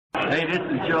Hey, this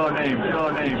is your name. And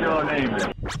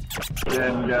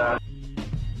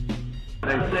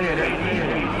they say it ain't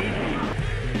easy.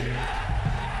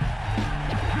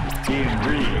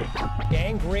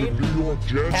 Gang Green The New York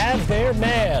Jets have their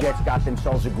man. Jets got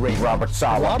themselves a great Robert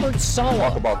Saleh. Robert Saleh.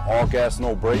 talk about all gas,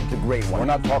 no break. The great one. We're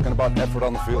not talking about effort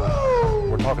on the field.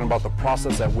 We're talking about the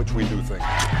process at which we do things.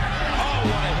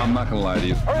 I'm not gonna lie to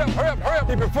you. Hurry up.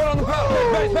 Keep your foot on the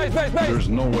pedal. Base. There's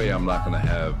no way I'm not gonna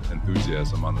have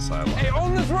enthusiasm on the sideline. Hey,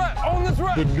 own this rep.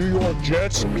 The New York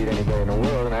Jets Beat anybody in the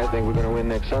world, and I think we're going to win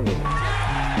next Sunday.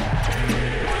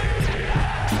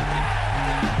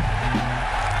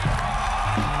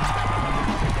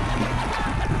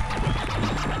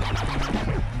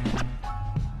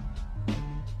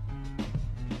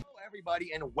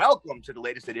 Everybody, and welcome to the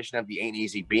latest edition of the Ain't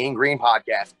Easy Being Green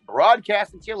podcast,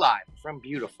 broadcasting to you live from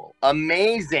beautiful,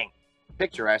 amazing,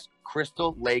 picturesque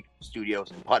Crystal Lake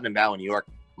Studios in Putnam Valley, New York.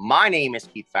 My name is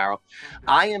Keith Farrell.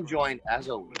 I am joined, as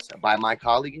always, by my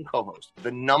colleague and co-host,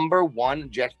 the #1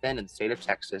 Jet fan in the state of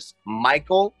Texas,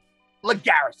 Michael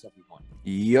Lagaris, everyone.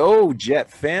 Yo,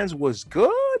 Jet fans, was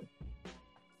good.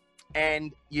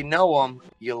 And you know him,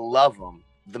 you love him.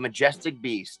 The majestic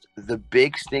beast, the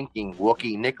big stinking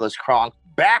Wookiee, Nicholas Kronk,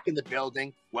 back in the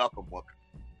building. Welcome, Wook.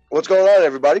 What's going on,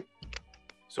 everybody?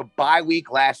 So bye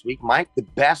week last week, Mike, the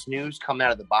best news coming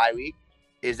out of the bye week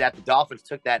is that the Dolphins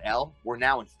took that L. We're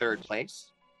now in third place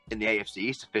in the AFC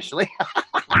East officially.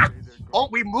 Oh,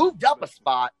 we moved up a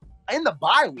spot in the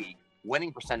bye week,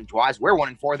 winning percentage-wise. We're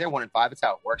 1-4, they're 1-5. That's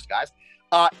how it works, guys.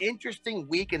 Interesting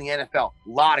week in the NFL. A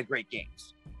lot of great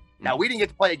games. Now, we didn't get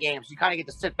to play the games. You kind of get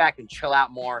to sit back and chill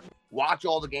out more, watch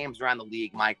all the games around the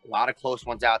league, Mike. A lot of close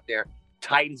ones out there.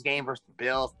 Titans game versus the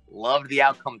Bills. Loved the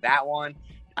outcome of that one.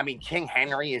 I mean, King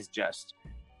Henry is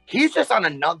he's just on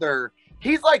another,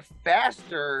 he's like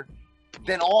faster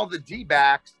than all the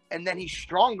D-backs, and then he's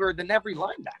stronger than every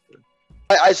linebacker.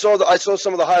 I saw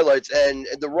some of the highlights and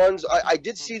the runs. I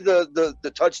did see the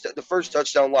touchdown, the first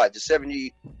touchdown live, the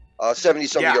 70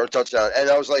 something yard touchdown,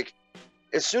 and I was like,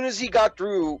 as soon as he got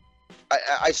through,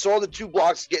 I saw the two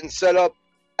blocks getting set up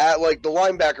at like the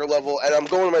linebacker level, and I'm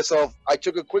going to myself. I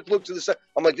took a quick look to the side.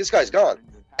 I'm like, this guy's gone,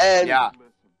 and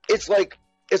it's like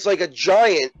a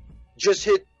giant just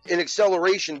hit an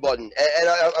acceleration button, and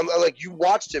I'm like, you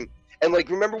watched him, and like,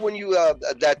 remember when you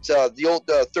the old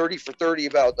 30 for 30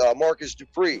 about Marcus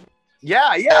Dupree?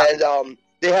 Yeah, and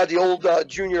they had the old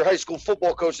junior high school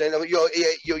football coach saying,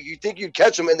 you think you'd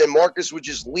catch him, and then Marcus would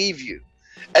just leave you.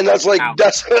 And that's like,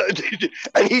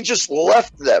 and he just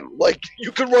left them. Like,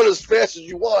 you could run as fast as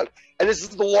you want. And this is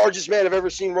the largest man I've ever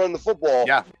seen run the football.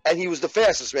 Yeah. And he was the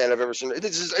fastest man I've ever seen.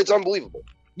 It's unbelievable.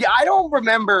 Yeah, I don't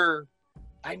remember.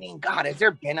 I mean, God, has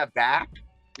there been a back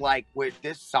like with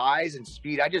this size and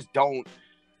speed? I just don't.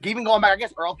 Even going back, I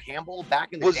guess Earl Campbell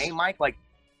back in the day, Mike, like,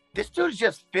 this dude's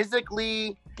just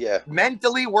physically,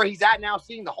 mentally where he's at now,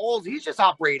 seeing the holes. He's just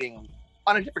operating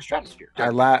on a different stratosphere. I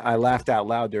laughed out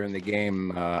loud during the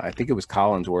game. I think it was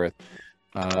Collinsworth.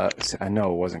 I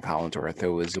know it wasn't Collinsworth. It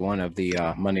was one of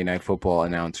the Monday Night Football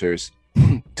announcers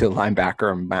to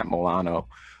linebacker Matt Milano.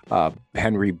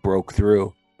 Henry broke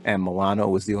through, and Milano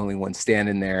was the only one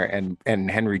standing there,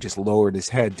 and Henry just lowered his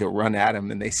head to run at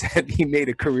him, and they said he made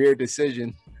a career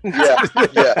decision. Yeah,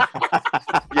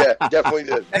 definitely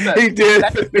did. He did.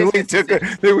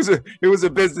 It was a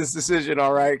business decision,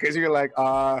 all right, because you're like,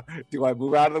 do I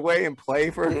move out of the way and play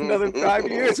for another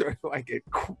 5 years, or do I get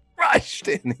crushed?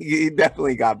 And he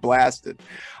definitely got blasted.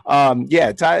 Henry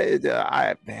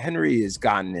has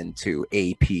gotten into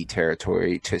AP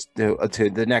territory to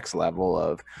the next level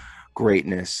of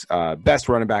greatness. Best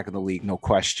running back in the league, no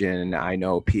question. I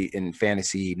know in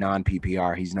fantasy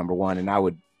non-PPR, he's number one, and I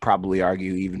would probably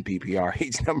argue even PPR,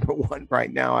 he's number one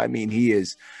right now. I mean, he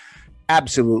is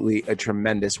absolutely a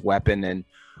tremendous weapon, and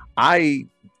I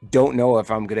don't know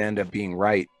if I'm going to end up being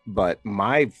right, but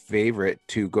my favorite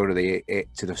to go to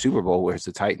the Super Bowl was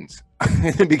the Titans.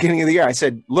 In the beginning of the year, I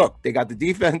said, look, they got the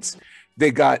defense, they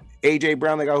got AJ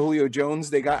Brown, they got Julio Jones,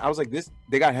 they got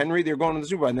Henry, they're going to the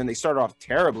Super Bowl, and then they started off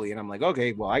terribly, and I'm like,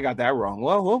 okay, well, I got that wrong.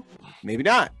 Well, maybe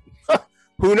not.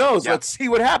 Who knows? Yeah. Let's see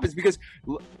what happens, because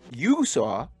you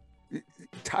saw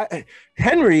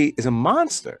Henry is a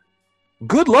monster.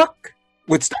 Good luck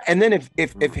with and then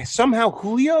if somehow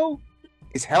Julio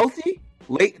is healthy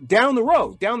late down the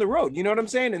road, you know what I'm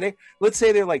saying? And let's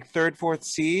say they're like third, fourth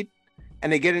seed,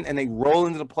 and they get in and they roll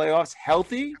into the playoffs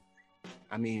healthy.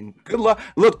 I mean, good luck.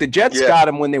 Look, the Jets got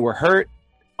him when they were hurt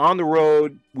on the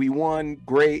road. We won,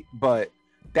 great, but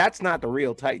that's not the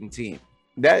real Titan team.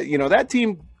 That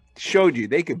team showed you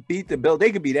they could beat the Bills.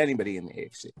 They could beat anybody in the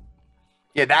AFC.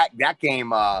 Yeah, that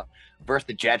game versus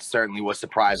the Jets certainly was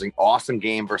surprising. Awesome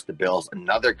game versus the Bills.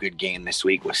 Another good game this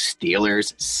week was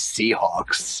Steelers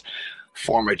Seahawks.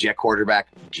 Former Jet quarterback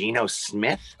Geno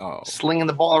Smith slinging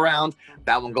the ball around.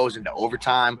 That one goes into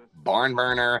overtime. Barn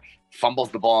burner,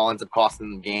 fumbles the ball, ends up costing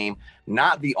them the game.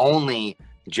 Not the only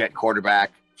Jet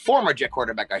quarterback, former Jet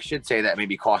quarterback, I should say, that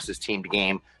maybe cost his team the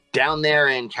game. Down there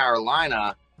in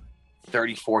Carolina,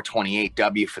 34-28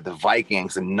 W for the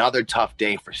Vikings. Another tough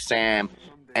day for Sam.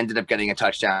 Ended up getting a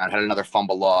touchdown, had another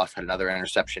fumble loss, had another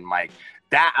interception, Mike.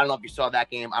 That, I don't know if you saw that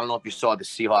game. I don't know if you saw the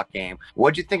Seahawk game.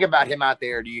 What'd you think about him out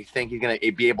there? Do you think he's going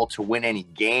to be able to win any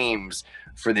games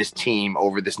for this team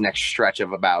over this next stretch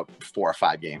of about 4 or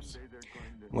 5 games?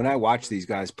 When I watch these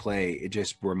guys play, it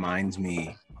just reminds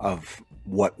me of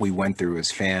what we went through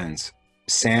as fans.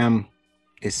 Sam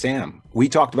is Sam. We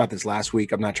talked about this last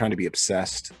week. I'm not trying to be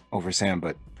obsessed over Sam,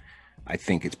 but I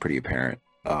think it's pretty apparent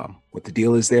what the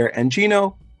deal is there. And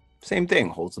Geno, same thing,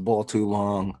 holds the ball too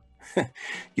long.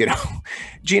 You know,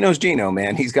 Geno's Geno,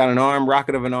 man. He's got an arm,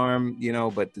 rocket of an arm, you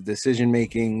know, but the decision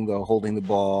making, the holding the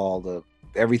ball,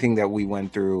 everything that we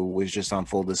went through was just on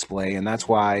full display. And that's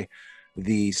why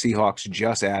the Seahawks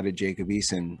just added Jacob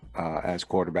Eason as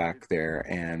quarterback there.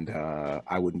 And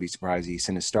I wouldn't be surprised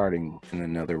Eason is starting in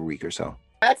another week or so.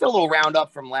 That's a little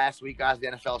roundup from last week, guys. The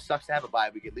NFL sucks to have a bye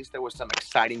week. At least there were some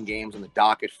exciting games on the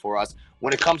docket for us.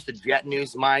 When it comes to Jet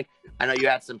news, Mike, I know you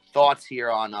had some thoughts here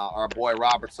on our boy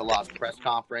Robert Saleh's press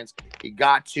conference. He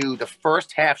got to the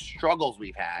first half struggles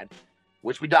we've had,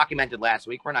 which we documented last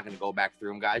week. We're not going to go back through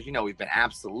them, guys. You know, we've been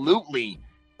absolutely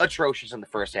atrocious in the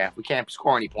first half. We can't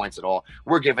score any points at all.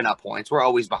 We're giving up points. We're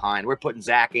always behind. We're putting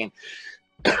Zach in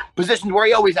positions where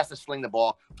he always has to sling the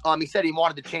ball. He said he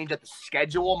wanted to change up the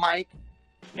schedule, Mike.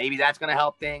 Maybe that's going to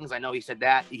help things. I know he said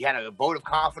that. He had a vote of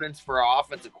confidence for our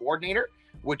offensive coordinator,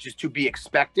 which is to be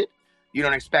expected. You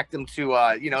don't expect him to,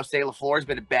 say LaFleur's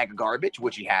been a bag of garbage,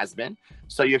 which he has been.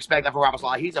 So you expect that from Robert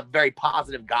Saleh. He's a very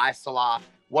positive guy, Saleh.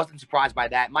 Wasn't surprised by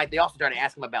that. Mike, they also tried to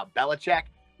ask him about Belichick,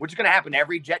 which is going to happen to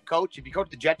every Jet coach. If you coach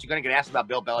the Jets, you're going to get asked about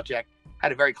Bill Belichick.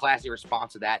 Had a very classy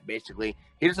response to that, basically.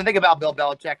 He doesn't think about Bill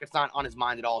Belichick. It's not on his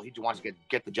mind at all. He just wants to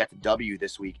get the Jets a W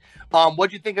this week.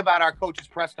 What'd you think about our coach's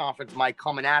press conference, Mike,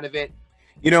 coming out of it?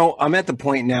 You know, I'm at the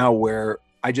point now where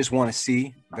I just want to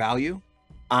see value.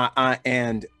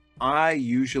 And I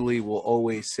usually will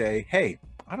always say, hey,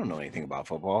 I don't know anything about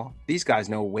football. These guys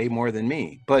know way more than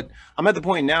me. But I'm at the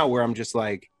point now where I'm just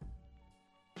like,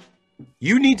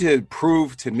 you need to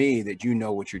prove to me that you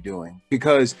know what you're doing,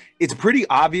 because it's pretty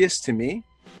obvious to me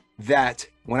that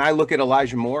when I look at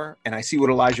Elijah Moore and I see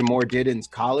what Elijah Moore did in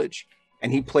college,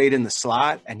 and he played in the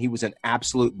slot and he was an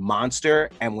absolute monster.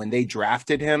 And when they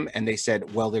drafted him and they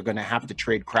said, well, they're going to have to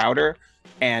trade Crowder,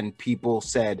 and people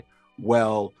said,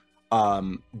 well,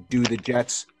 do the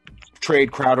Jets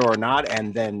trade Crowder or not?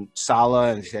 And then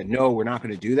Saleh said, no, we're not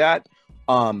going to do that.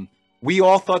 We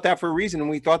all thought that for a reason. And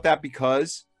we thought that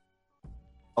because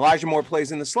Elijah Moore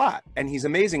plays in the slot and he's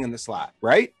amazing in the slot,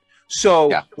 right?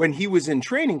 So when he was in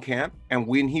training camp and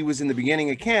when he was in the beginning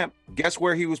of camp, guess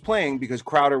where he was playing? Because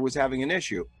Crowder was having an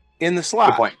issue in the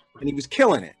slot and he was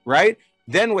killing it, right?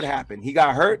 Then what happened? He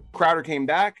got hurt. Crowder came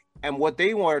back. And what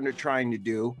they wanted trying to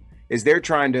do is they're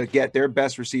trying to get their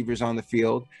best receivers on the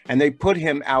field, and they put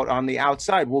him out on the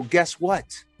outside. Well, guess what?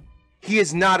 He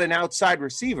is not an outside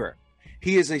receiver.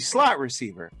 He is a slot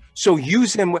receiver. So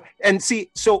use him. And see,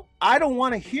 so I don't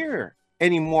want to hear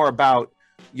any more about,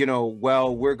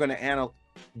 well, we're going to analyze.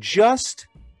 Just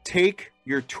take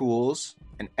your tools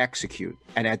and execute.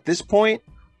 And at this point,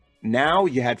 now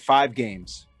you had 5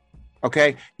 games.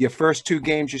 Okay. Your first 2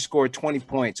 games, you scored 20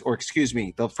 points, or excuse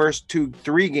me, the first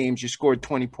 3 games, you scored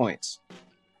 20 points.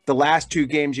 The last 2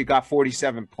 games, you got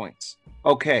 47 points.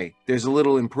 Okay. There's a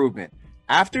little improvement.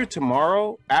 After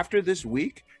tomorrow, after this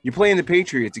week, you're playing the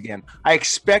Patriots again. I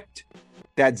expect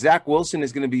that Zach Wilson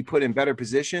is going to be put in better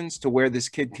positions to where this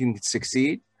kid can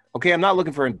succeed. Okay. I'm not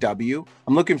looking for a W.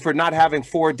 I'm looking for not having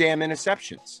 4 damn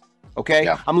interceptions. Okay.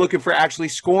 Yeah. I'm looking for actually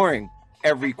scoring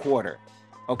every quarter.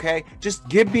 Okay, just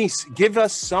give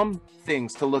us some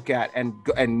things to look at and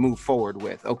move forward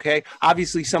with. Okay,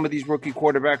 obviously some of these rookie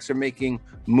quarterbacks are making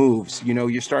moves.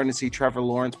 You're starting to see Trevor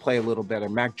Lawrence play a little better.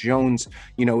 Mac Jones,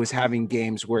 is having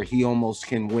games where he almost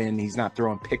can win. He's not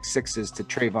throwing pick sixes to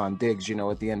Trayvon Diggs,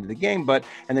 at the end of the game,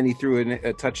 and then he threw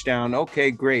a touchdown.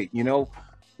 Okay, great.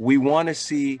 We want to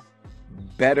see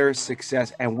better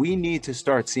success, and we need to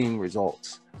start seeing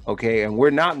results. Okay, and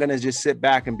we're not going to just sit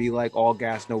back and be like all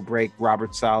gas, no brake.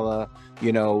 Robert Saleh,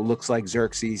 looks like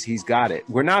Xerxes. He's got it.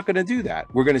 We're not going to do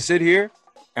that. We're going to sit here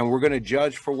and we're going to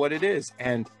judge for what it is.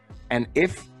 And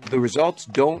if the results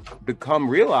don't become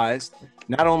realized,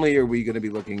 not only are we going to be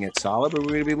looking at Salah, but we're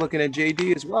going to be looking at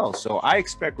JD as well. So I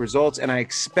expect results, and I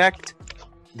expect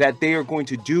that they are going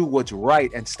to do what's right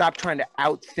and stop trying to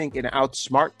outthink and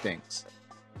outsmart things.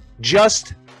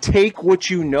 Just take what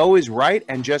you know is right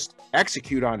and just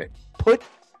execute on it. Put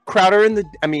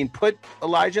put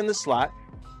Elijah in the slot,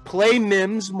 play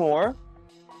Mims more.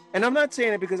 And I'm not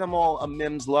saying it because I'm all a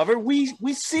Mims lover. We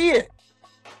see it.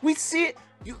 We see it.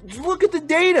 You look at the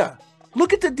data.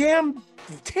 Look at the damn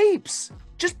tapes.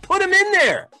 Just put them in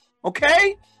there.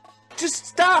 Okay? Just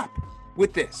stop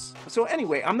with this. So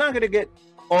anyway, I'm not going to get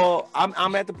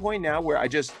I'm at the point now where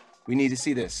we need to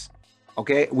see this.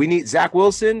 Okay? We need Zach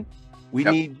Wilson. We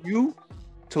need you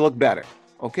to look better.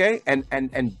 Okay?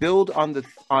 And build on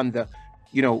the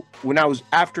when I was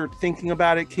after thinking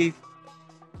about it, Keith,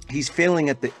 he's failing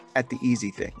at the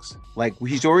easy things. Like,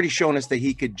 he's already shown us that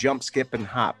he could jump, skip, and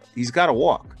hop. He's got to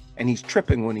walk, and he's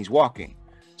tripping when he's walking.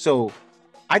 So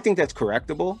I think that's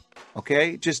correctable.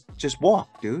 Okay, just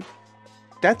walk, dude.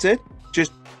 That's it.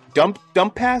 Just dump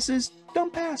passes,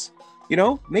 dump pass.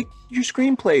 Make your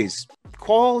screenplays.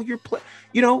 Call your play.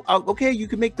 Okay, you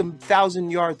can make the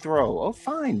 1,000-yard throw. Oh,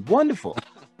 fine, wonderful.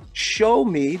 Show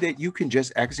me that you can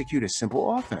just execute a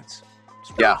simple offense.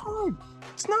 It's not hard.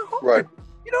 It's not hard. Right.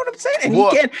 You know what I'm saying? And he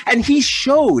can, and he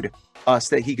showed us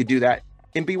that he could do that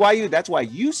in BYU. That's why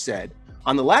you said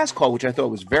on the last call, which I thought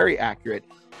was very accurate,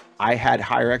 I had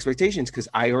higher expectations because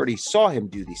I already saw him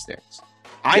do these things.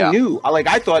 I knew,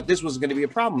 I thought this was going to be a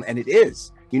problem, and it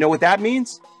is. You know what that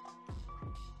means?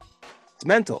 It's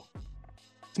mental.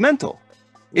 It's mental.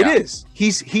 It is. He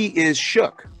is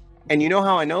shook. And you know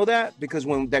how I know that? Because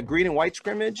when that green and white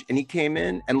scrimmage and he came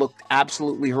in and looked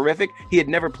absolutely horrific, he had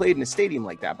never played in a stadium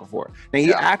like that before. Now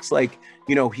he acts like,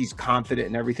 he's confident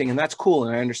and everything, and that's cool.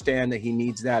 And I understand that he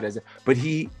needs that but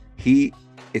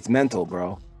it's mental,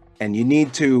 bro. And you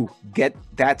need to get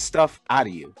that stuff out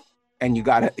of you. And you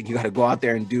gotta go out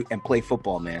there and play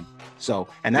football, man. So,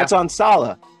 and that's on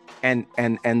Salah and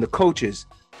the coaches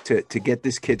to get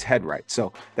this kid's head right.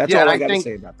 So that's all I got to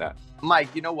say about that.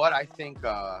 Mike, you know what? I think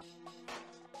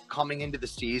coming into the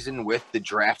season with the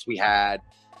draft we had,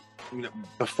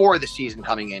 before the season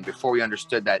coming in, before we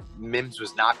understood that Mims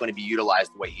was not going to be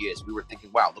utilized the way he is, we were thinking,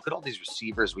 wow, look at all these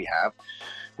receivers we have.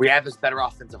 We have this better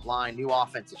offensive line, new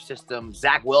offensive system.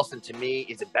 Zach Wilson, to me,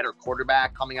 is a better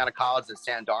quarterback coming out of college than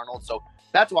Sam Darnold. So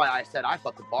that's why I said I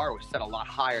thought the bar was set a lot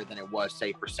higher than it was,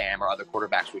 say, for Sam or other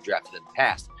quarterbacks we drafted in the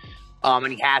past.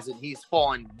 And he hasn't. He's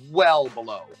fallen well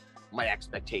below my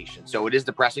expectations. So it is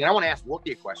depressing. And I want to ask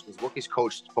Wookie a question because Wookie's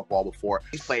coached football before.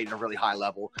 He's played at a really high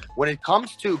level. When it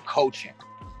comes to coaching,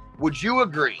 would you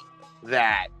agree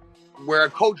that where a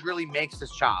coach really makes his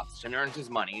chops and earns his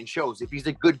money and shows if he's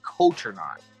a good coach or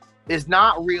not is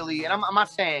not really, and I'm not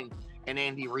saying an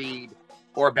Andy Reid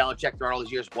or a Belichick throughout all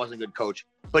these years wasn't a good coach,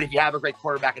 but if you have a great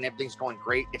quarterback and everything's going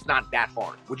great, it's not that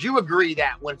hard. Would you agree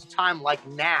that when it's a time like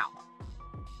now,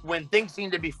 when things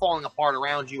seem to be falling apart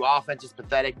around you, offense is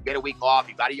pathetic, you get a week off,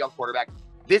 you got a young quarterback,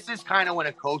 this is kind of when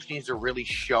a coach needs to really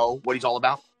show what he's all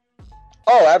about?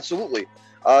 Oh, absolutely.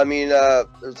 I mean,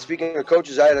 speaking of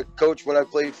coaches, I had a coach when I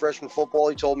played freshman football.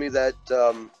 He told me that,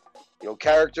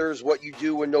 character is what you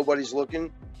do when nobody's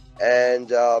looking.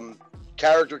 And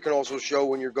character can also show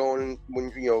when you've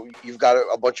got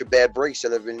a bunch of bad breaks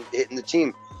that have been hitting the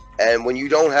team. And when you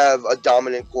don't have a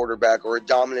dominant quarterback or a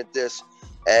dominant this,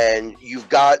 and you've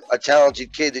got a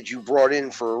talented kid that you brought in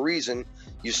for a reason,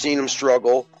 you've seen him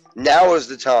struggle. Now is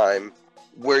the time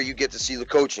where you get to see the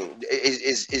coaching.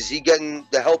 Is he getting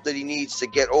the help that he needs to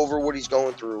get over what he's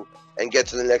going through and get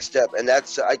to the next step? And I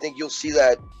think you'll see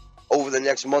that over the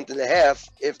next month and a half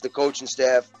if the coaching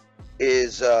staff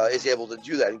is able to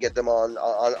do that and get them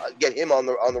get him on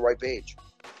the right page.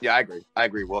 Yeah, I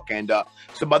agree, Wilk. And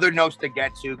some other notes to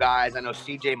get to, guys. I know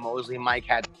CJ Mosley, Mike,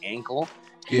 had an ankle.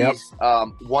 He's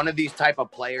one of these type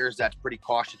of players that's pretty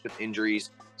cautious with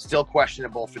injuries. Still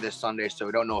questionable for this Sunday, so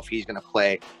we don't know if he's going to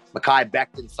play. Mekhi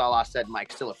Becton, Salah said,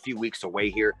 Mike, still a few weeks away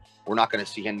here. We're not going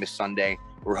to see him this Sunday.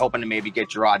 We're hoping to maybe get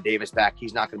Jarrad Davis back.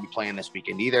 He's not going to be playing this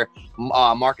weekend either.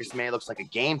 Marcus May looks like a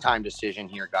game-time decision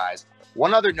here, guys.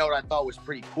 One other note I thought was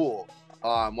pretty cool.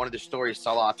 One of the stories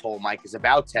Salah told Mike is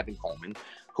about Tevin Coleman,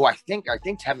 who I think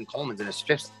Tevin Coleman's in his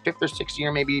fifth or sixth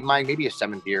year, maybe a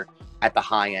seventh year at the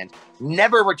high end.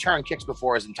 Never returned kicks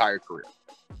before his entire career,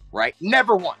 right?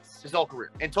 Never once his whole career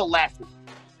until last week.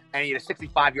 And he had a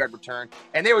 65-yard return.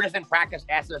 And they were just in practice,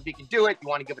 asked him if he could do it. You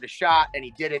want to give it a shot? And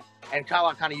he did it. And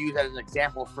Kyle kind of used that as an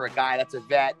example for a guy that's a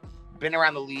vet, been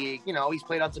around the league. He's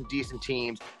played on some decent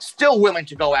teams, still willing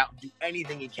to go out and do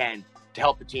anything he can to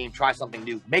help the team, try something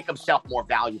new, make himself more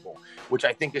valuable, which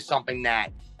I think is something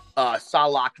that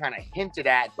Salah kind of hinted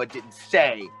at but didn't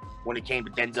say when it came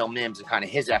to Denzel Mims and kind of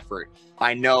his effort.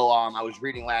 I know I was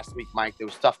reading last week, Mike, there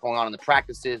was stuff going on in the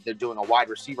practices. They're doing a wide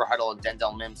receiver huddle, and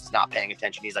Denzel Mims is not paying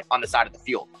attention. He's like on the side of the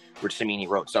field, which Samini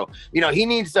wrote. So, he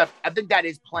needs to – I think that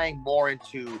is playing more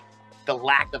into the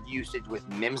lack of usage with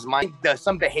Mims, Mike.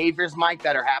 Some behaviors, Mike,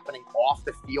 that are happening off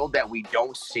the field that we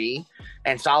don't see,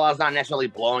 and Salah's not necessarily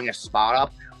blowing a spot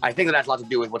up. I think that has a lot to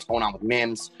do with what's going on with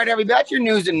Mims. All right, everybody, that's your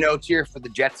news and notes here for the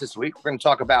Jets this week. We're going to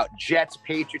talk about Jets,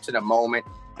 Patriots in a moment.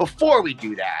 Before we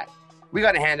do that, we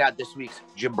got to hand out this week's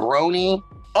Jabroni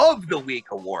of the Week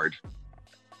award.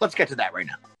 Let's get to that right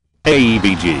now.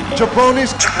 ABG. Jabroni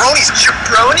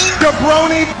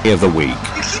of the Week.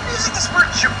 You keep using this word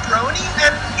jabroni,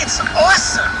 and it's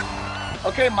awesome.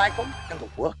 Okay, Michael, take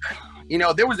a look.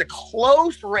 There was a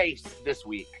close race this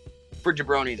week for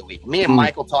Jabroni of the Week. Me and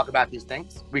Michael talk about these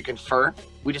things. We confer.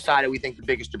 We decided we think the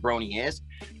biggest jabroni is.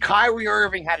 Kyrie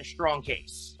Irving had a strong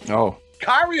case. Oh.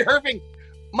 Kyrie Irving,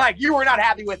 Mike, you were not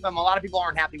happy with him. A lot of people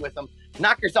aren't happy with him.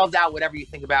 Knock yourselves out, whatever you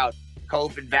think about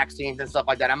COVID vaccines and stuff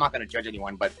like that. I'm not going to judge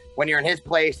anyone, but when you're in his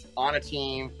place on a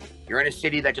team, you're in a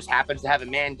city that just happens to have a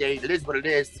mandate. It is what it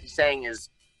is. He's saying his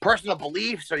personal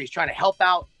beliefs, or he's trying to help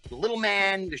out the little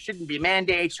man. There shouldn't be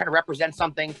mandates. Trying to represent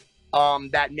something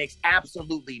that makes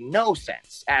absolutely no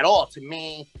sense at all to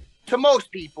me, to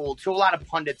most people, to a lot of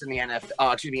pundits in the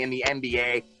in the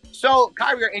NBA. So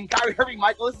Kyrie Irving,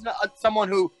 Michael, this is someone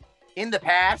who, in the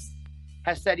past,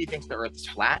 has said he thinks the Earth is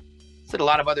flat. Said a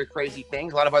lot of other crazy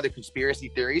things, a lot of other conspiracy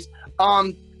theories.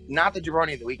 Not the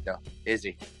Jabroni of the Week, though, is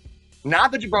he?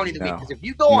 Not the Jabroni of the Week, because if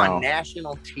you go on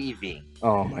national TV,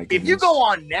 oh my goodness, if you go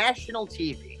on national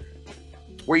TV,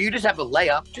 where you just have a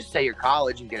layup, just say your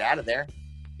college and get out of there.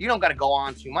 You don't got to go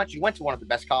on too much. You went to one of the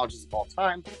best colleges of all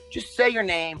time. Just say your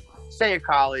name, say your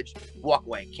college, walk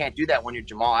away. Can't do that when you're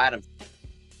Jamal Adams.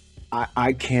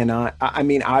 I cannot. I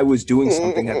mean, I was doing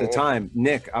something at the time.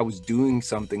 Nick, I was doing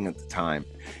something at the time.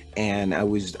 And I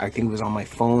think it was on my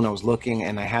phone. I was looking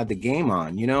and I had the game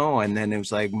on, and then it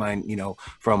was like mine,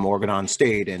 from Oregon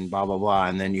State and blah, blah, blah.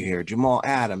 And then you hear Jamal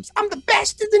Adams, I'm the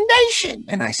best in the nation.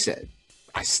 And I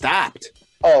stopped.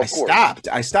 Oh, I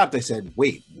stopped. I said,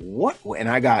 wait, what? And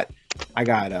I got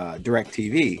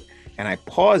DirecTV, and I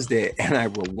paused it and I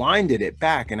rewinded it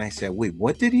back. And I said, wait,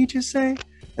 what did he just say?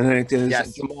 And then it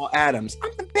says Jamal Adams,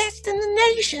 I'm the best in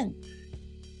the nation.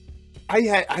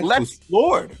 I was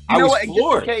floored. I was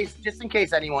floored. Just in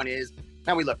case anyone is.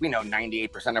 Now we know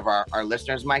 98% of our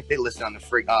listeners, Mike, they listen on the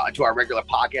free to our regular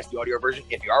podcast, the audio version.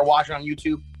 If you are watching on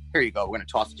YouTube, here you go. We're going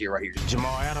to toss it to you right here.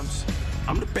 Jamal Adams,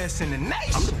 I'm the best in the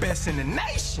nation. I'm the best in the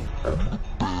nation.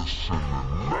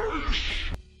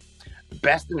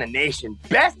 Best in the nation.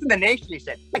 Best in the nation, he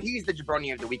said. He's the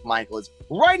Jabroni of the Week, Michael. Is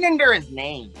right under his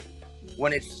name.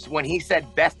 When he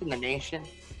said best in the nation,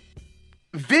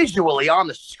 visually on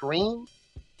the screen,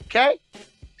 okay?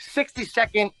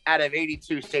 62nd out of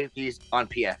 82 safeties on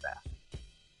PFF.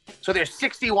 So there's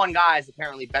 61 guys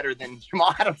apparently better than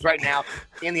Jamal Adams right now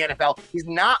in the NFL. He's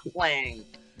not playing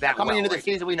that coming into the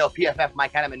season. We know PFF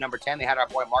might have him at number 10. They had our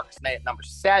boy Marcus May at number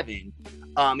 7.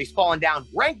 He's fallen down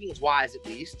rankings-wise, at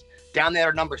least, down there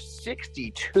at number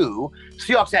 62.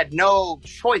 Seahawks had no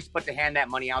choice but to hand that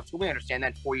money out. So we understand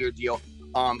that 4-year deal,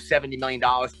 $70 million.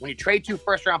 When you trade 2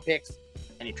 first-round picks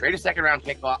and you trade a second-round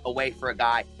pick away for a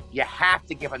guy, you have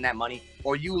to give him that money,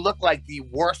 or you look like the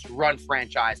worst run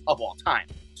franchise of all time.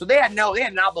 So they had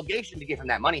an obligation to give him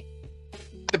that money.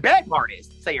 The bad part is,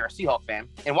 say you're a Seahawks fan,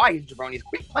 and why he's Jabroni's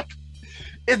week,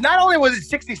 is not only was it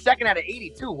 62nd out of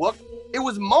 82, it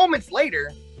was moments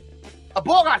later, a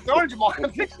ball got thrown to Jamal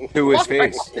to his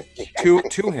face,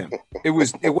 to him. It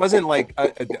wasn't like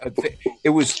it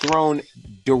was thrown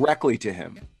directly to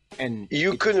him. And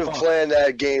you couldn't have planned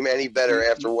that game any better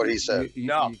after what he said. You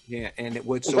can't. And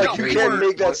what's so like crazy, you can't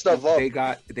make that stuff up. They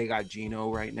got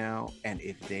Geno right now, and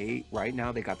if they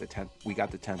got the 10th, we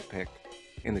got the 10th pick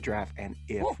in the draft, and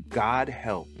if God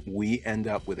help, we end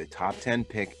up with a top 10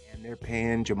 pick, and they're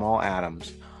paying Jamal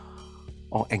Adams.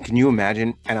 Oh, and can you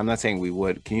imagine? And I'm not saying we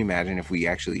would. Can you imagine if we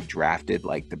actually drafted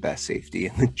like the best safety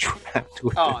in the draft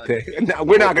with the pick? No,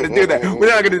 we're not going to do that. We're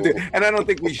not going to do. And I don't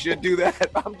think we should do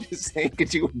that. I'm just saying,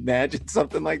 could you imagine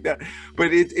something like that?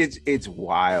 But it's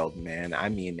wild, man. I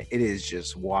mean, it is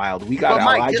just wild. We got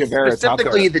Elijah Vera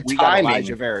Tucker. We got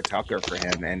Elijah Vera Tucker for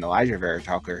him, and Elijah Vera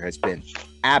Tucker has been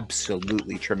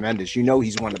absolutely tremendous.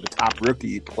 He's one of the top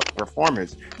rookie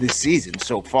performers this season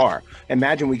so far.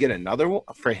 Imagine we get another one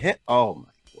for him. Oh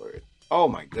my word. Oh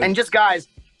my goodness. And just guys,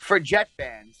 for Jet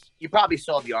fans, you probably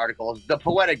saw the articles, the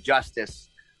poetic justice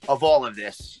of all of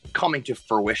this coming to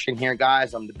fruition here,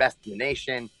 guys. I'm the best in the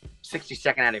nation,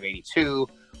 62nd out of 82.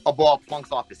 a ball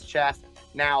plunks off his chest.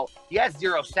 Now, he has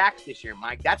 0 sacks this year,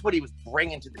 Mike. That's what he was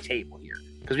bringing to the table here.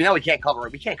 Because we know we can't cover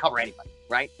anybody,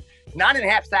 right?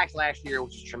 9.5 sacks last year,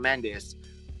 which is tremendous.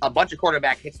 A bunch of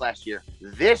quarterback hits last year.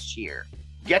 This year,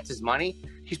 gets his money.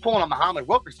 He's pulling on Muhammad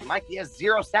Wilkerson, Mike. He has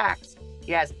 0 sacks.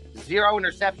 He has 0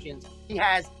 interceptions. He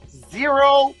has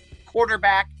 0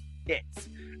 quarterback hits.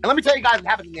 And let me tell you guys what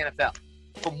happens in the NFL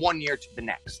from one year to the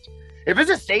next. If it's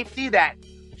a safety that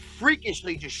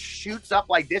freakishly just shoots up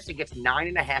like this and gets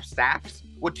 9.5 sacks,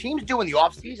 what teams do in the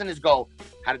offseason is go,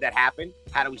 how did that happen?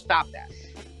 How do we stop that?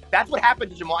 That's what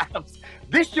happened to Jamal Adams.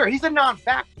 This year, he's a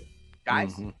non-factor,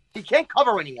 guys. He can't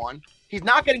cover anyone. He's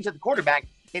not getting to the quarterback.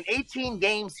 In 18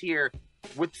 games here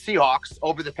with Seahawks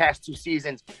over the past 2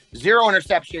 seasons, 0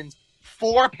 interceptions,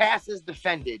 4 passes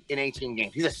defended in 18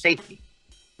 games. He's a safety.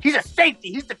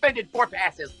 He's defended 4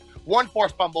 passes, 1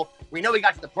 forced fumble. We know he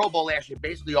got to the Pro Bowl last year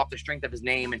basically off the strength of his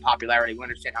name and popularity. We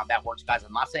understand how that works, guys.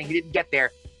 I'm not saying he didn't get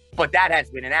there, but that has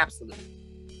been an absolute,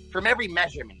 from every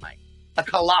measurement, Mike, a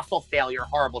colossal failure,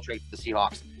 horrible trade for the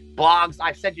Seahawks. Blogs,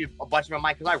 I've sent you a bunch of them,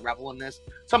 Mike, because I revel in this.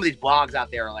 Some of these blogs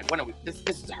out there are like, this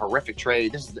is a horrific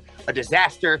trade. This is a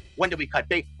disaster. When do we cut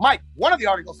bait? Mike, one of the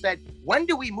articles said, when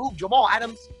do we move Jamal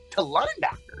Adams to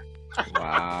linebacker?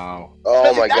 Wow.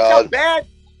 Oh, my that's God. How bad.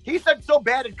 He said so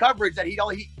bad in coverage that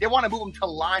they want to move him to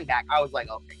linebacker. I was like,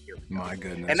 okay, here we go. My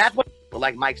goodness. And that's what,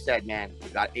 like Mike said, man, we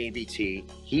got ABT.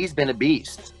 He's been a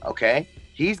beast, okay?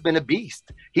 He's been a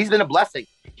beast. He's been a blessing.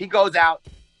 He goes out,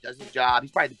 does his job.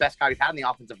 He's probably the best guy we've had on the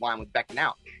offensive line with Becton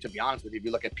out, to be honest with you, if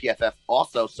you look at PFF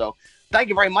also. So thank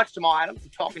you very much, Jamal Adams, for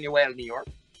talking your way out of New York,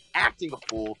 acting a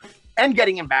fool, and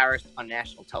getting embarrassed on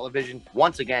national television.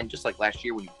 Once again, just like last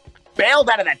year when you bailed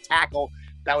out of that tackle.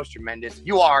 That was tremendous.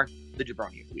 You are the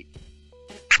Jabroni of the Week.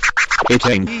 It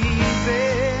ain't.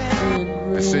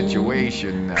 The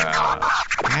situation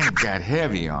kind of got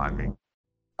heavy on me.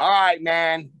 All right,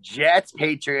 man. Jets,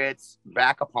 Patriots,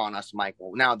 back upon us,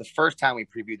 Michael. Now, the first time we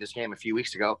previewed this game a few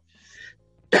weeks ago,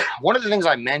 one of the things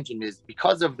I mentioned is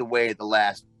because of the way the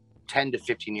last 10 to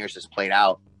 15 years has played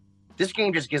out, this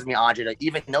game just gives me agita to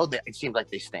even know that it seems like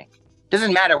they stink.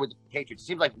 Doesn't matter with the Patriots. It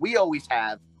seems like we always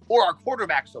have, or our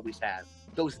quarterbacks always have,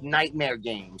 those nightmare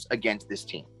games against this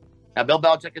team. Now, Bill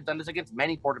Belichick has done this against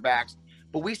many quarterbacks,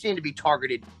 but we seem to be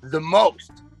targeted the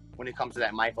most when it comes to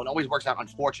that, Michael. It always works out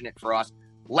unfortunate for us.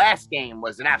 Last game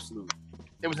was an absolute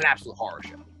horror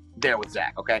show there with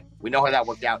Zach, okay? We know how that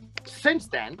worked out. Since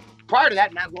then, prior to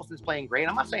that, Matt Wilson's playing great.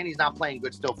 I'm not saying he's not playing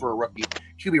good still for a rookie.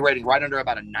 QB rating right under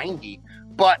about a 90,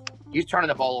 but he's turning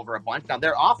the ball over a bunch. Now,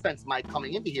 their offense, Mike,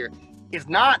 coming into here, is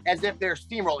not as if they're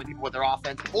steamrolling people with their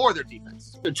offense or their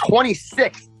defense. They're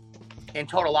 26th in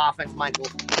total offense, Michael.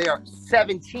 They are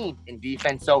 17th in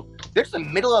defense. So there's a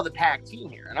middle-of-the-pack team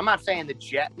here. And I'm not saying the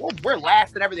Jets, well, we're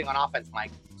last in everything on offense,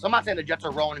 Mike. So I'm not saying the Jets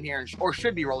are rolling in here or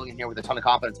should be rolling in here with a ton of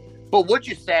confidence. But would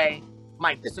you say,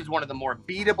 Mike, this is one of the more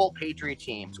beatable Patriot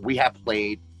teams we have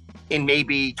played in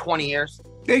maybe 20 years?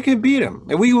 They can beat them.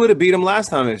 And we would have beat them last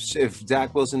time if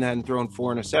Zach Wilson hadn't thrown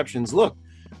 4 interceptions. Look,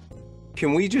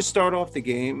 can we just start off the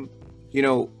game? You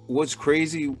know, what's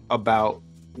crazy about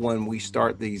when we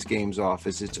start these games off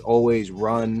is it's always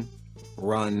run,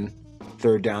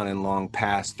 3rd down and long,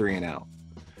 pass, 3 and out.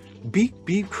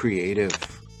 Be creative.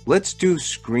 Let's do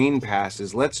screen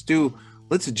passes. Let's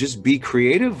just be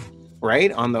creative,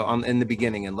 right? In the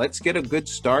beginning, and let's get a good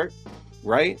start,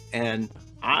 right? And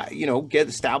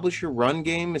establish your run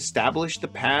game, establish the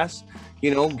pass,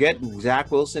 get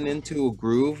Zach Wilson into a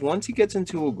groove. Once he gets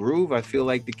into a groove, I feel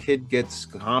like the kid gets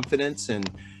confidence and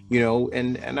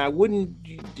I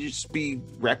wouldn't just be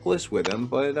reckless with him,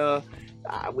 but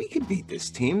we could beat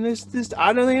this team. They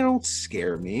don't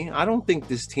scare me. I don't think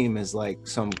this team is like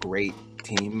some great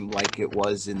team like it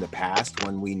was in the past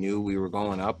when we knew we were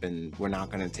going up and we're not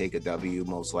going to take a W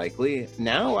most likely.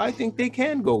 Now I think they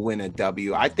can go win a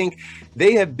W. I think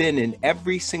they have been in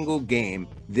every single game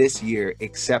this year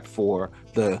except for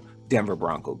the Denver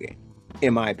Bronco game.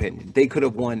 In my opinion, they could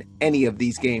have won any of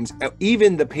these games,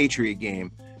 even the Patriot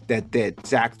game that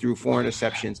Zach threw 4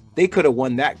 interceptions. They could have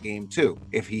won that game too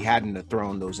if he hadn't have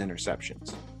thrown those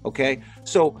interceptions. Okay,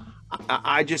 so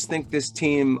I just think this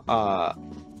team,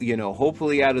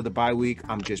 hopefully out of the bye week,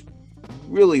 I'm just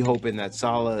really hoping that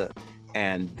Saleh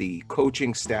and the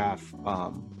coaching staff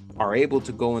are able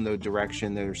to go in the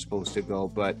direction they're supposed to go.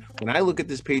 But when I look at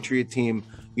this Patriot team,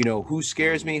 who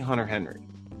scares me? Hunter Henry.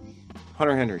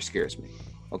 Hunter Henry scares me,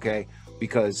 okay?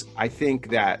 Because I think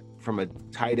that from a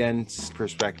tight end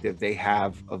perspective, they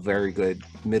have a very good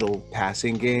middle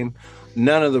passing game.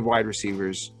 None of the wide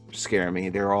receivers scare me.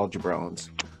 They're all jabrones.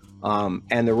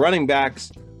 And the running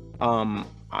backs,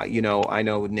 you know, I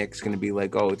know Nick's going to be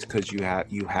like, oh, it's because you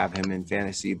have him in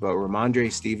fantasy, but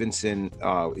Ramondre Stevenson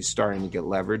is starting to get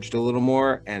leveraged a little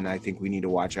more, and I think we need to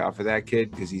watch out for that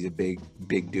kid because he's a big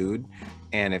dude,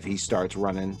 and if he starts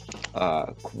running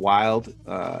wild,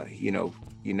 you know,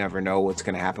 you never know what's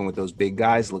going to happen with those big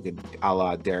guys. Look at a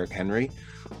la Derrick Henry,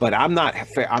 but I'm not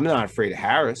afraid of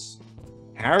Harris.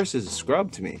 Harris is a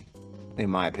scrub to me, in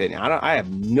my opinion. I have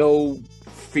no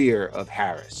fear of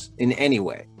Harris in any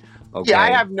way. Okay. Yeah,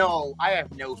 I have no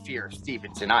fear of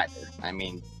Stevenson either. I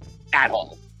mean, at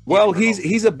all. Well,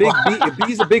 he's a big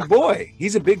boy.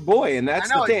 He's a big boy, and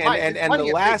that's the thing. And the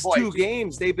last two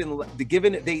games they've been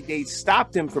giving it. They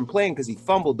stopped him from playing because he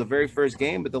fumbled the very first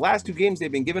game. But the last two games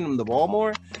they've been giving him the ball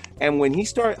more. And when he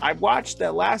started, I watched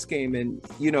that last game, and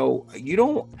you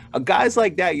know, guys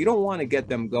like that, you don't want to get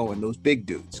them going. Those big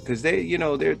dudes, because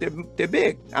they're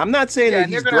big. I'm not saying that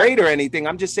he's great or anything.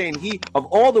 I'm just saying of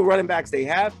all the running backs they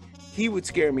have, he would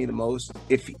scare me the most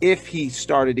if he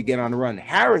started to get on the run.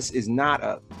 Harris is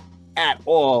not at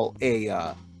all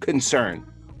a concern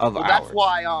of ours.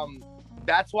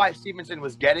 That's why Stevenson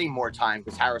was getting more time,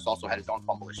 because Harris also had his own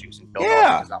fumble issues and Bill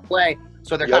does not play.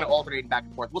 So they're kind of alternating back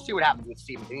and forth. We'll see what happens with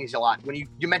Stevenson. He's a lot. When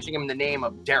you mentioned him in the name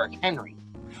of Derrick Henry.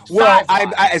 Well,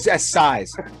 as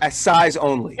size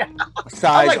only,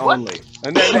 size only.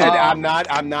 And then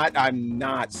I'm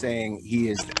not saying he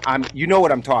is. You know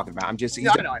what I'm talking about. I'm just he's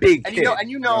a big kid.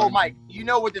 Mike. You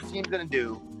know what this team's gonna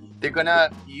do. They're gonna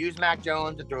use Mac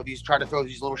Jones to try to throw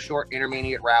these little short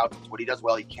intermediate routes. It's what he does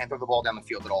well. He can't throw the ball down the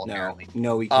field at all. Apparently,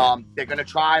 no, he can't. They're gonna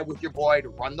try with your boy to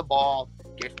run the ball,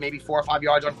 get maybe 4 or 5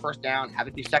 yards on first down, have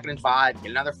it be 2nd and 5, get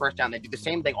another first down. They do the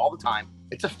same thing all the time.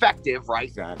 It's effective, right?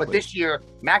 Exactly. But this year,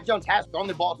 Mac Jones has thrown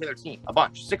the ball to their team a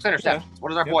bunch. 6 interceptions. Yeah. What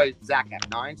does our boy Zach have?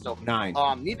 9. So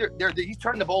 9. He's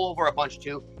turning the ball over a bunch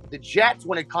too. The Jets,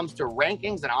 when it comes to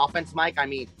rankings and offense, Mike, I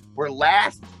mean, we're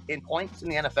last in points in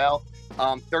the NFL,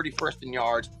 31st in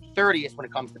yards, 30th when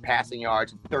it comes to passing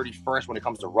yards, and 31st when it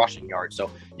comes to rushing yards.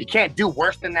 So you can't do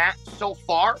worse than that so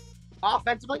far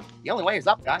offensively. The only way is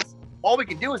up, guys. All we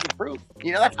can do is improve.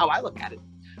 You know, that's how I look at it.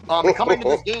 Coming into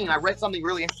this game, I read something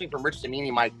really interesting from Rich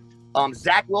Cimini, Mike.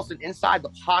 Zach Wilson inside the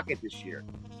pocket this year,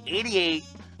 88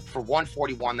 for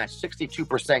 141. That's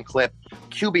 62% clip.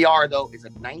 QBR, though, is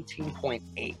at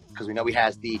 19.8 because we know he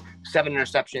has the 7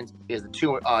 interceptions. He has the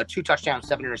two touchdowns,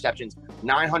 7 interceptions,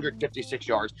 956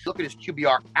 yards. Look at his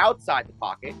QBR outside the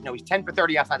pocket. You know, he's 10 for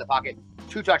 30 outside the pocket,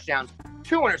 2 touchdowns,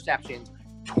 2 interceptions,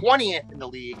 20th in the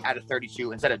league out of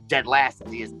 32 instead of dead last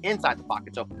as he is inside the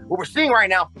pocket. So what we're seeing right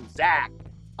now from Zach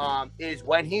is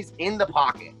when he's in the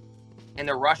pocket and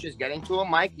the rush is getting to him,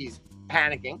 Mike, he's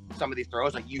panicking some of these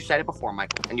throws. Like you said it before,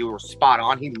 Michael, and you were spot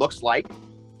on. He looks like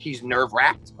he's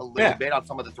nerve-wracked a little bit on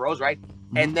some of the throws, right?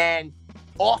 Mm-hmm. And then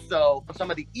also some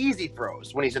of the easy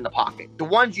throws when he's in the pocket. The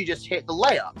ones you just hit, the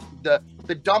layups,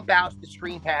 the dump outs, the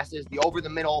screen passes, the over the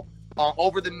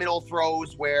middle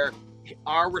throws where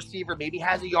our receiver maybe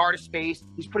has a yard of space.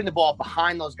 He's putting the ball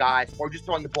behind those guys or just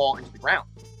throwing the ball into the ground.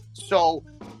 So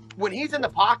when he's in the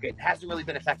pocket, it hasn't really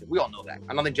been effective. We all know that.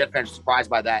 I don't think Jet fans are surprised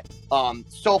by that. I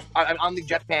don't think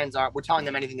Jet fans we're telling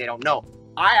them anything they don't know.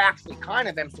 I actually kind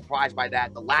of am surprised by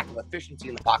that, the lack of efficiency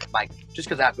in the pocket, Mike, just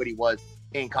because how good he was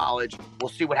in college. We'll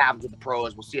see what happens with the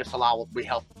pros. We'll see if Salah will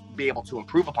be able to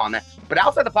improve upon that. But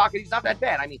outside the pocket, he's not that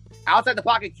bad. I mean, outside the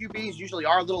pocket, QBs usually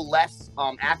are a little less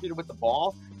accurate with the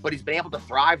ball, but he's been able to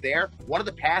thrive there. One of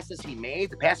the passes he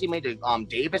made, to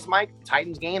Davis, Mike, the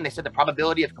Titans game, they said the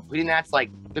probability of completing that's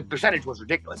like, the percentage was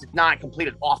ridiculous. It's not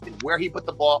completed often. Where he put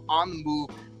the ball on the move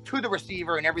to the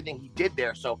receiver and everything he did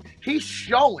there. So he's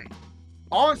showing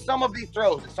on some of these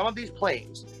throws and some of these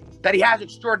plays that he has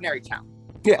extraordinary talent.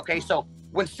 Yeah. Okay, so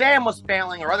when Sam was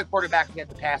failing or other quarterbacks we had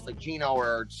to pass like Gino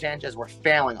or Sanchez were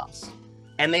failing us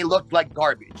and they looked like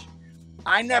garbage,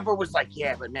 I never was like,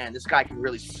 yeah, but man, this guy can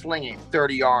really sling it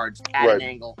 30 yards at an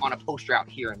angle on a post route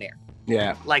here and there.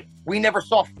 Yeah. Like, we never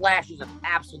saw flashes of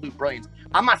absolute brilliance.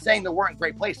 I'm not saying there weren't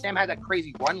great plays. Sam had that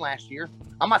crazy run last year.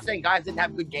 I'm not saying guys didn't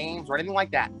have good games or anything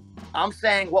like that. I'm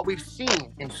saying what we've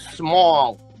seen in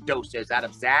small doses out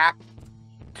of Zach,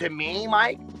 to me,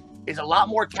 Mike, is a lot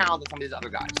more talent than some of these other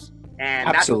guys. And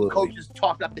that's what coaches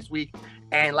talked up this week.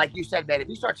 And like you said, that if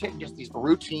you start hitting just these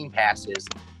routine passes,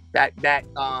 that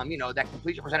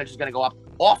completion percentage is going to go up.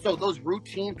 Also, those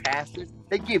routine passes,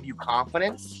 they give you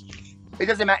confidence. It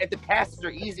doesn't matter if the passes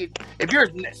are easy. If you're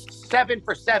 7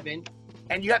 for 7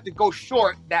 and you have to go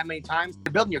short that many times,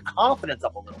 you're building your confidence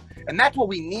up a little. And that's what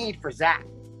we need for Zach.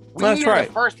 We need in the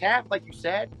first half, like you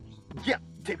said,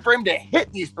 for him to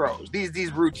hit these throws,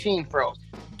 these routine throws.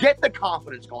 Get the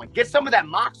confidence going. Get some of that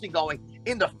moxie going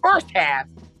in the first half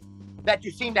that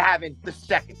you seem to have in the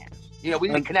second half. You know, we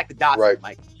need to connect the dots, Right.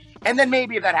 Mike. And then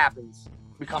maybe if that happens,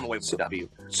 we come away with the W.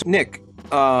 So Nick,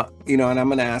 you know, and I'm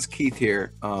going to ask Keith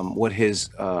here what his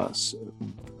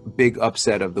big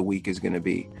upset of the week is going to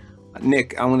be.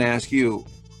 Nick, I want to ask you,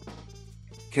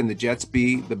 can the Jets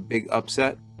be the big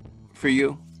upset for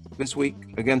you this week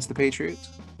against the Patriots?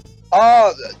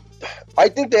 I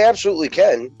think they absolutely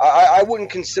can. I wouldn't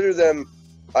consider them.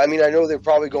 I mean, I know they're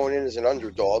probably going in as an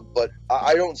underdog, but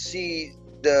I don't see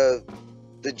the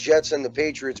Jets and the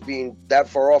Patriots being that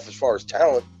far off as far as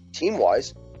talent,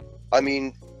 team-wise. I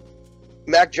mean,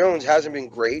 Mac Jones hasn't been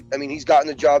great. I mean, he's gotten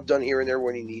the job done here and there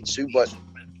when he needs to, but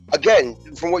again,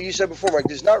 from what you said before, Mike,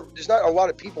 there's not a lot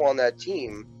of people on that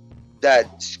team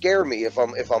that scare me if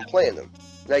I'm playing them.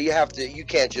 Now you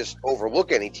can't just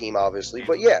overlook any team, obviously,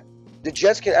 but yeah, the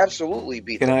Jets can absolutely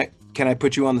beat them. Can I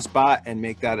put you on the spot and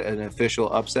make that an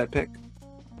official upset pick?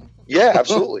 Yeah,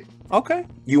 absolutely. Okay.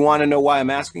 You want to know why I'm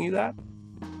asking you that?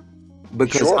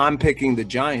 Because Sure. I'm picking the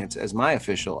Giants as my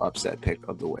official upset pick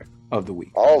of the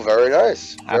week. Oh, very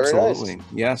nice. Very Absolutely. nice.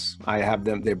 Yes, I have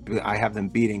them. I have them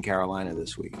beating Carolina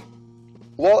this week.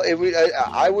 Well,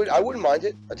 I wouldn't mind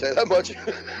it. I'll tell you that much.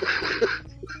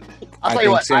 I'll tell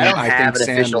you what, I don't have an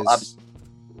Sam official is-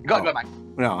 Go ahead, Mike.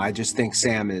 No, I just think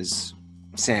Sam is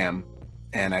Sam,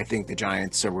 and I think the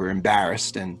Giants were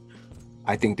embarrassed, and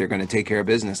I think they're going to take care of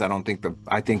business.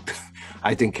 I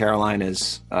think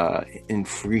Carolina's in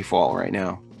free fall right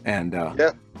now, and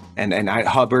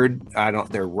Hubbard.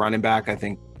 Their running back. I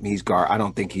think I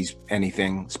don't think he's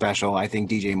anything special. I think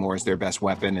DJ Moore is their best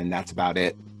weapon, and that's about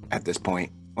it at this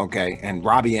point. Okay, and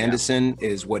Robbie Anderson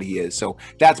is what he is. So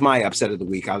that's my upset of the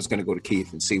week. I was going to go to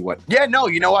Keith and see what. Yeah, no,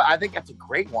 you know what? I think that's a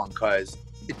great one because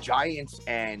the Giants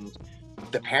and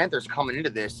the Panthers coming into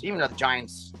this, even though the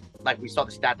Giants, like we saw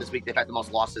the stat this week, they've had the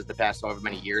most losses the past however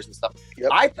many years and stuff. Yep.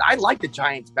 I like the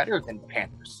Giants better than the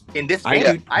Panthers in this I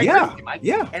game. do. I agree with you, Mike.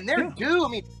 Yeah, And they're yeah. due. I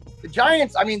mean, the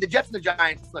Giants, the Jets and the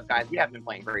Giants, look, guys, we haven't been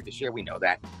playing great this year. We know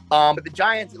that. But the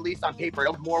Giants, at least on paper,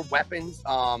 have more weapons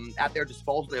at their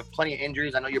disposal. They have plenty of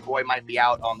injuries. I know your boy might be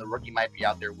out. The rookie might be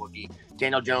out there, Wookie.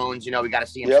 Daniel Jones, we got to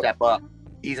see him step up.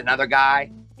 He's another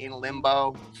guy in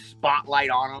limbo. Spotlight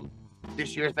on him.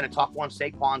 This year has been a tough one.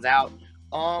 Saquon's out.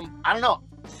 I don't know.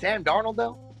 Sam Darnold,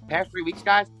 though, past 3 weeks,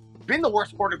 guys, been the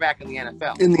worst quarterback in the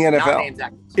NFL. In the NFL. Not named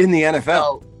Zach Wilson. In the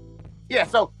NFL.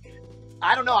 So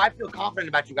I don't know. I feel confident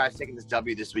about you guys taking this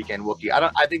W this weekend, Wookie.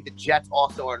 I think the Jets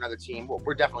also are another team.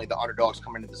 We're definitely the underdogs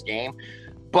coming into this game.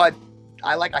 But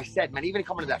like I said, man, even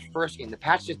coming to that first game, the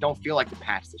Pats just don't feel like the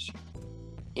Pats this year.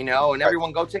 And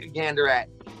everyone go take a gander at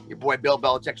your boy Bill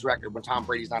Belichick's record when Tom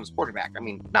Brady's not his quarterback.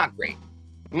 Not great.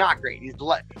 Not great. He's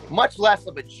much less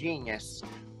of a genius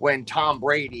when Tom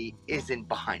Brady isn't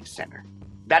behind center.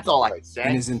 That's all I can say.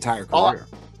 In his entire career.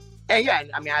 And yeah,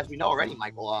 as we know already,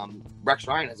 Michael, Rex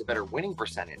Ryan has a better winning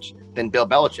percentage than Bill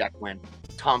Belichick when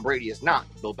Tom Brady is not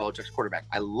Bill Belichick's quarterback.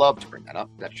 I love to bring that up.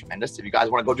 That's tremendous. If you guys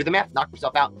want to go do the math, knock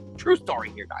yourself out. True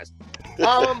story here, guys.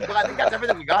 But I think that's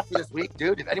everything we got for this week,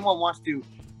 dude. If anyone wants to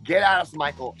get at us,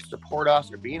 Michael, support us,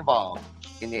 or be involved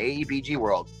in the AEBG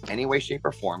world, any way, shape,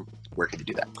 or form, where can you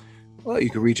do that? Well,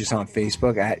 you can reach us on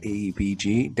Facebook at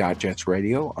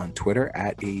AEBG.JetsRadio, on Twitter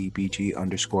at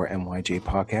AEBG_NYJ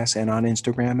Podcast, and on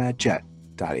Instagram at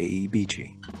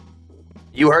jet.aebg.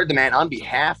 You heard the man. On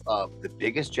behalf of the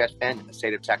biggest Jet fan in the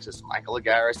state of Texas, Michael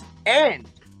Agaris, and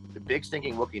the big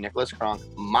stinking Wookie, Nicholas Kronk,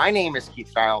 my name is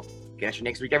Keith Farrell. Catch you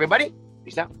next week, everybody.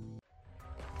 Peace out.